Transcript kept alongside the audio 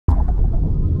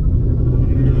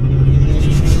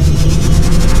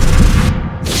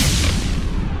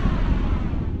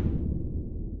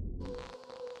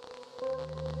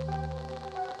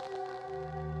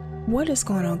What is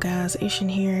going on, guys? Ishin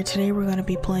here. Today we're going to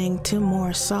be playing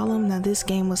Timore Solum. Now this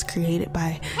game was created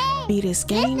by Vidas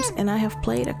games, and I have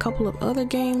played a couple of other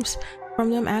games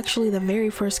from them. Actually, the very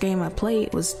first game I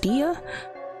played was Dia,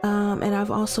 and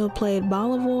I've also played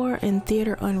Bolivar and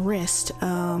Theater Unrest,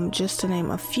 just to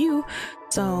name a few.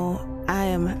 So I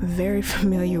am very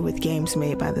familiar with games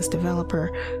made by this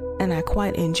developer, and I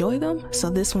quite enjoy them. So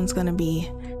this one's going to be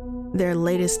their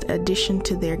latest addition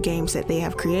to their games that they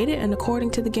have created, and according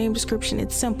to the game description,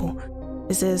 it's simple.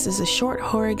 It says it's a short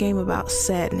horror game about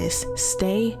sadness.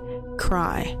 Stay,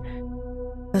 cry.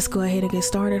 Let's go ahead and get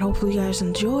started. Hopefully you guys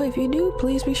enjoy. If you do,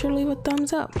 please be sure to leave a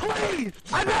thumbs up. Please,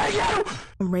 I beg you!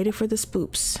 I'm ready for the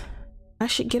spoops. I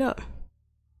should get up.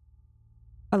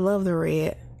 I love the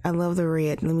red. I love the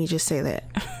red. Let me just say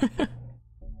that.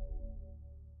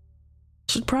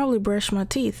 Should probably brush my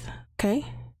teeth. Okay.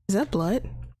 Is that blood?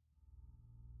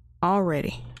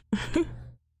 Already.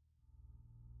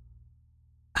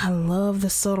 I love the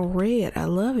subtle red. I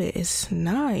love it. It's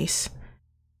nice.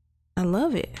 I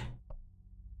love it.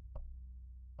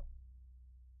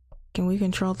 Can we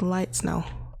control the lights? No.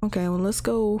 Okay, well, let's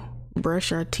go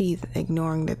brush our teeth,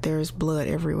 ignoring that there's blood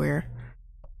everywhere.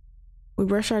 We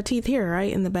brush our teeth here,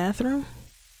 right? In the bathroom?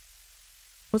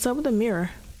 What's up with the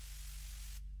mirror?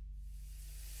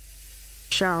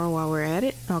 Shower while we're at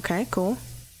it. Okay, cool.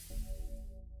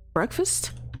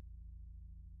 Breakfast?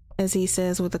 As he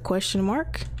says with a question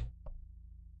mark.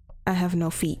 I have no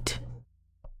feet.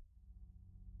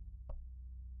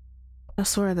 I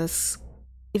swear that's...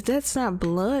 If that's not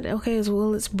blood, okay, as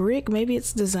well it's brick. Maybe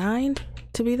it's designed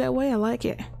to be that way. I like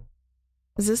it.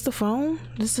 Is this the phone?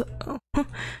 This... Oh.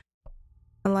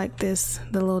 I like this.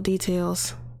 The little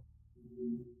details.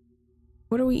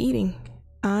 What are we eating?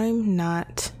 I'm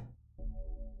not...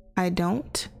 I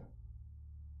don't...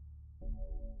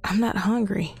 I'm not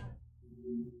hungry.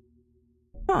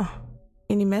 Huh.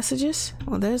 Any messages?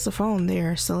 Well, there's the phone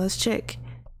there, so let's check.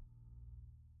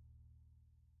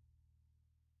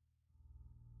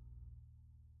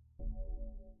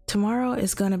 Tomorrow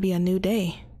is gonna be a new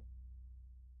day.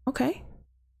 Okay.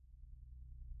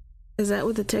 Is that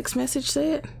what the text message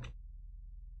said?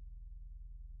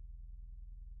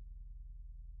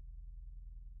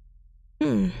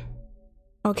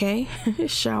 Okay.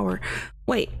 Shower.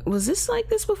 Wait, was this like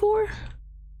this before?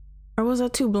 Or was I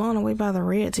too blown away by the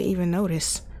red to even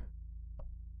notice?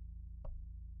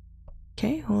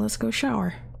 Okay, well, let's go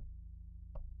shower.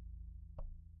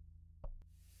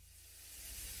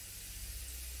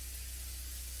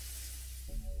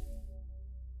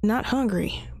 Not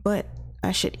hungry, but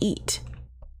I should eat.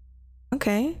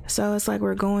 Okay, so it's like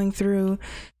we're going through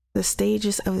the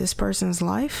stages of this person's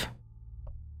life.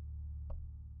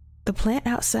 The plant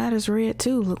outside is red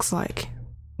too, looks like.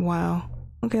 Wow.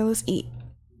 Okay, let's eat.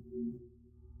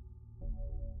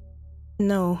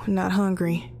 No, not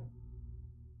hungry.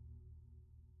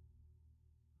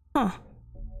 Huh.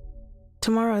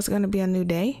 Tomorrow is gonna be a new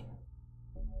day?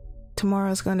 Tomorrow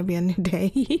is gonna be a new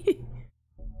day?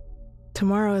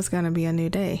 Tomorrow is gonna be a new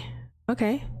day.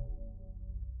 Okay.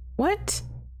 What?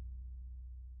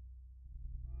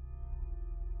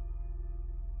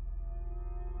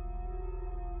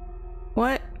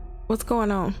 What? What's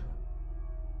going on?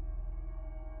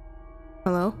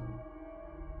 Hello?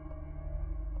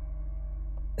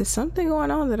 Is something going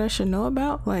on that I should know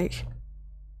about? Like,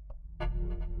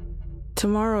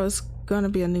 tomorrow is gonna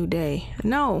be a new day.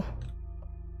 No.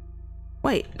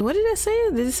 Wait, what did it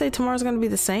say? Did it say tomorrow's gonna be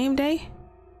the same day?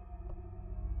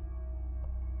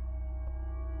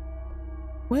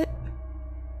 What?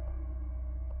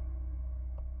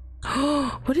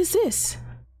 Oh, what is this?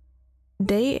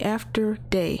 Day after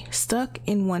day, stuck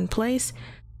in one place,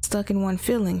 stuck in one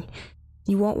feeling.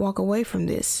 You won't walk away from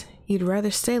this. You'd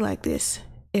rather stay like this.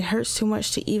 It hurts too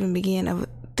much to even begin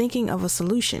thinking of a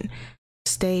solution.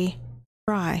 Stay,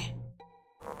 cry.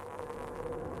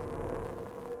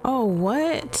 Oh,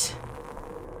 what?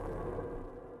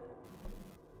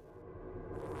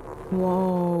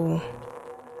 Whoa.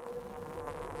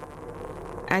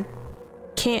 I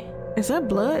can't... Is that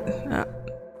blood?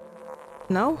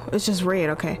 No, it's just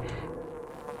red. Okay.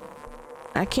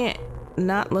 I can't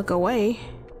not look away.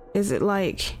 Is it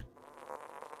like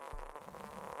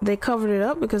they covered it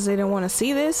up because they didn't want to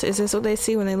see this? Is this what they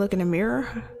see when they look in the mirror?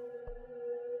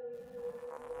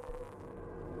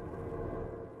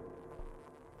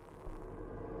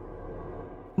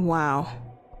 Wow.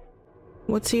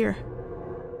 What's here?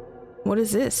 What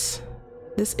is this?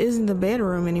 This isn't the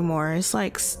bedroom anymore. It's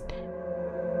like...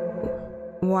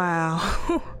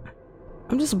 Wow.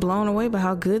 I'm just blown away by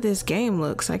how good this game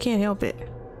looks. I can't help it.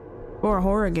 For a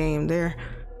horror game, they're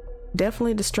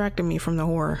definitely distracting me from the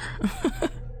horror.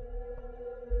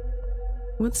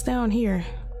 What's down here?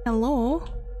 Hello?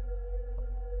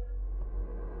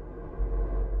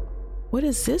 What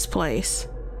is this place?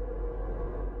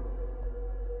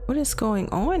 What is going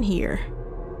on here?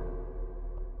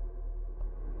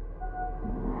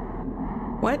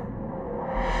 What?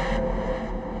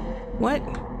 What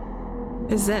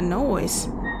is that noise?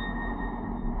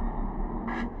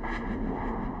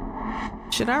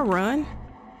 Should I run?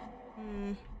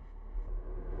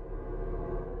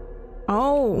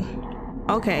 Oh,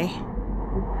 okay.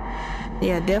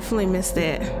 Yeah, definitely missed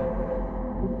that.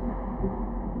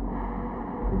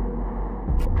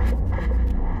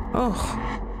 Oh,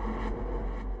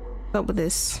 what's up with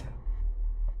this?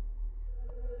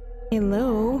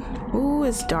 Hello. Ooh,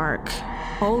 it's dark.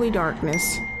 Holy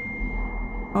darkness.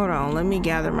 Hold on, let me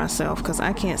gather myself because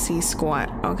I can't see squat.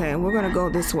 Okay, we're gonna go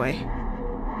this way.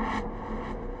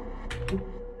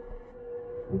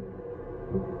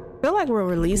 I feel like we're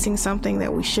releasing something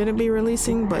that we shouldn't be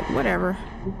releasing, but whatever,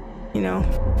 you know.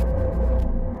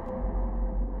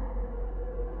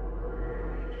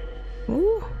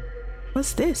 Ooh,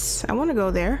 what's this? I want to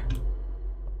go there.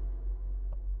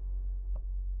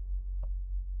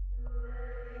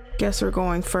 Guess we're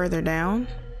going further down.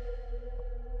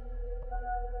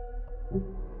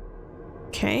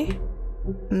 Okay,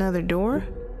 another door.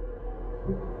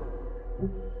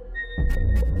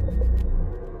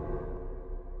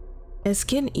 It's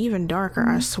getting even darker,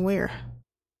 I swear.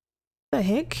 What the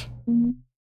heck?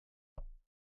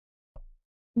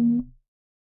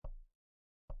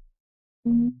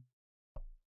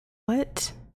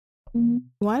 What?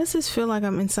 Why does this feel like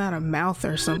I'm inside a mouth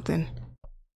or something?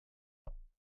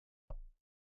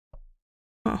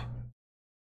 Huh.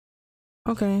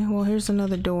 Okay, well, here's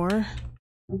another door.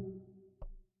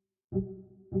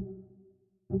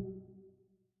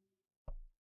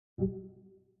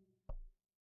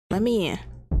 Let me in.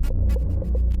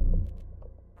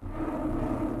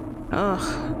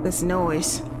 Ugh, this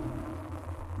noise.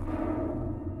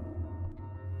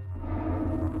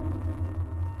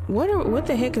 What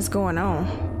the heck is going on?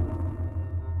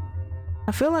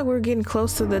 I feel like we're getting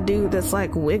close to the dude that's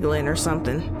like wiggling or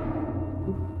something.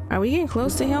 Are we getting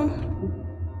close to him?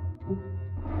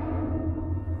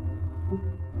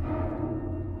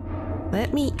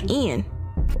 Let me in.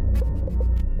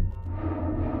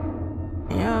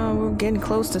 Yeah, we're getting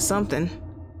close to something.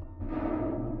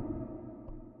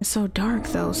 It's so dark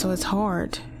though, so it's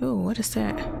hard. Ooh, what is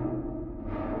that?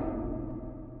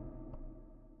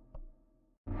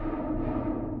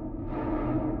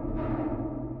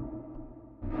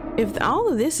 If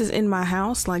all of this is in my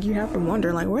house, like, you have to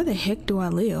wonder, like, where the heck do I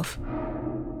live?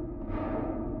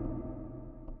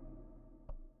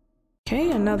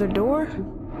 Okay, another door.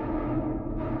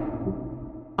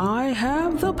 I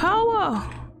have the power.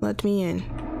 Let me in.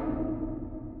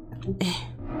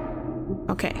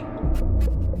 Okay.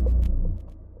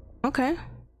 Okay.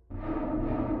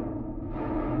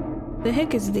 The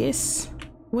heck is this?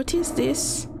 What is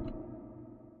this?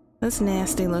 That's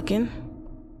nasty looking.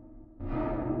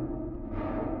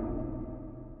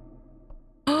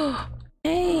 Oh,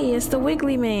 hey, it's the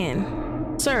Wiggly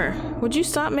Man. Sir, would you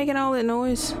stop making all that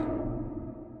noise?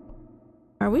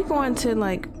 Are we going to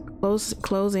like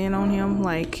close in on him?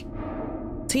 Like,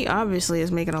 he obviously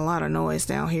is making a lot of noise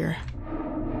down here.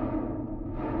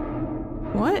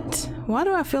 What? Why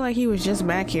do I feel like he was just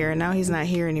back here and now he's not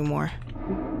here anymore?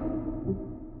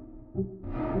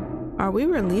 Are we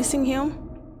releasing him?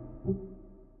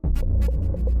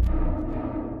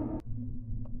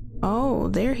 Oh,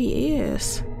 there he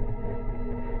is.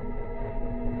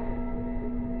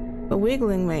 The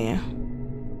Wiggling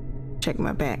Man. Check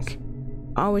my back.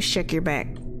 Always check your back.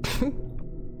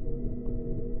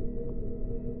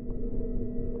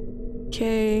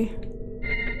 Okay.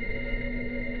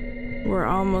 We're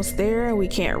almost there. We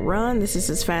can't run. This is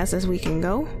as fast as we can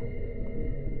go.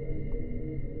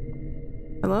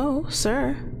 Hello,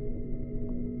 sir.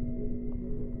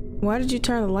 Why did you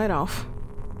turn the light off?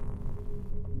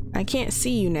 I can't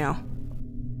see you now.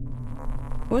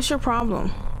 What's your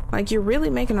problem? Like, you're really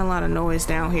making a lot of noise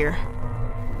down here.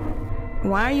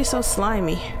 Why are you so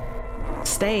slimy?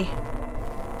 Stay.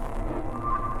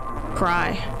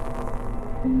 Cry.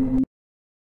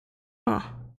 Huh.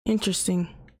 Interesting.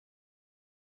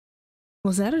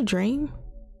 Was that a dream?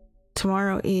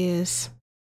 Tomorrow is...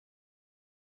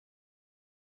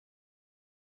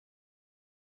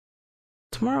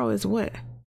 Tomorrow is what?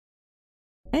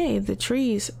 Hey, the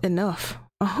tree's enough.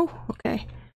 Oh, okay.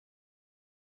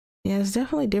 Yeah, it's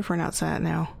definitely different outside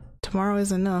now. Tomorrow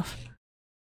is enough.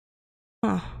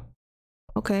 Huh.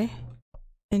 Okay.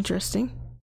 Interesting.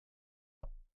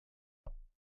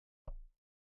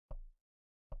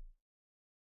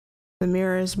 The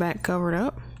mirror is back covered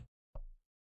up.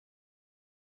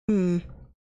 No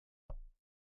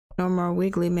more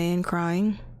Wiggly Man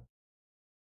crying.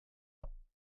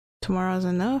 Tomorrow's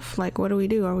enough? Like, what do we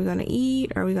do? Are we gonna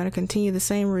eat? Are we gonna continue the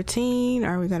same routine?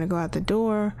 Are we gonna go out the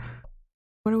door?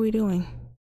 What are we doing?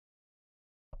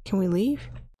 Can we leave?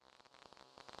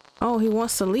 Oh, he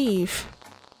wants to leave.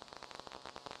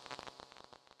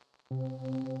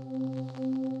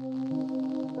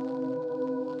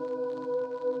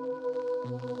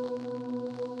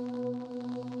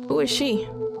 Who is she?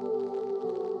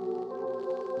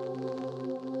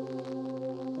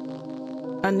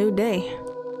 A new day.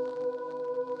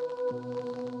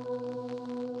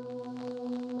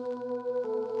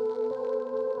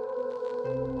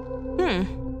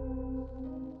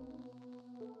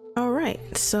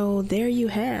 Alright, so there you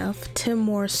have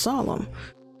Timore Solum.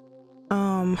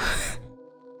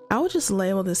 I would just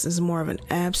label this as more of an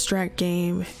abstract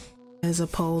game as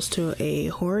opposed to a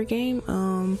horror game.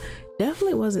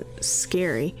 Definitely wasn't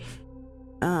scary.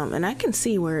 And I can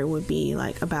see where it would be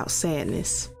like about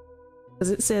sadness,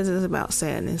 because it says it's about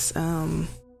sadness.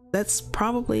 That's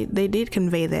probably, they did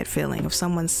convey that feeling of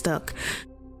someone stuck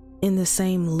in the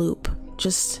same loop,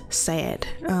 just sad.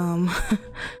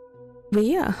 But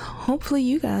yeah, hopefully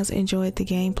you guys enjoyed the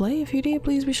gameplay. If you did,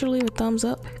 please be sure to leave a thumbs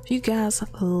up. If you guys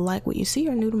like what you see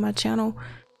or are new to my channel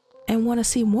and want to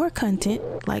see more content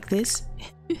like this,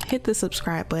 hit the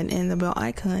subscribe button and the bell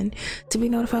icon to be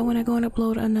notified when I go and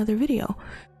upload another video.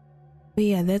 But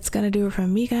yeah, that's gonna do it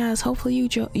from me, guys. Hopefully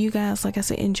you guys, like I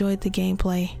said, enjoyed the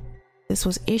gameplay. This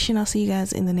was Ish, and I'll see you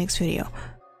guys in the next video.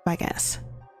 Bye, guys.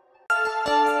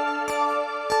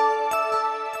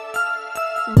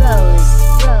 Rose.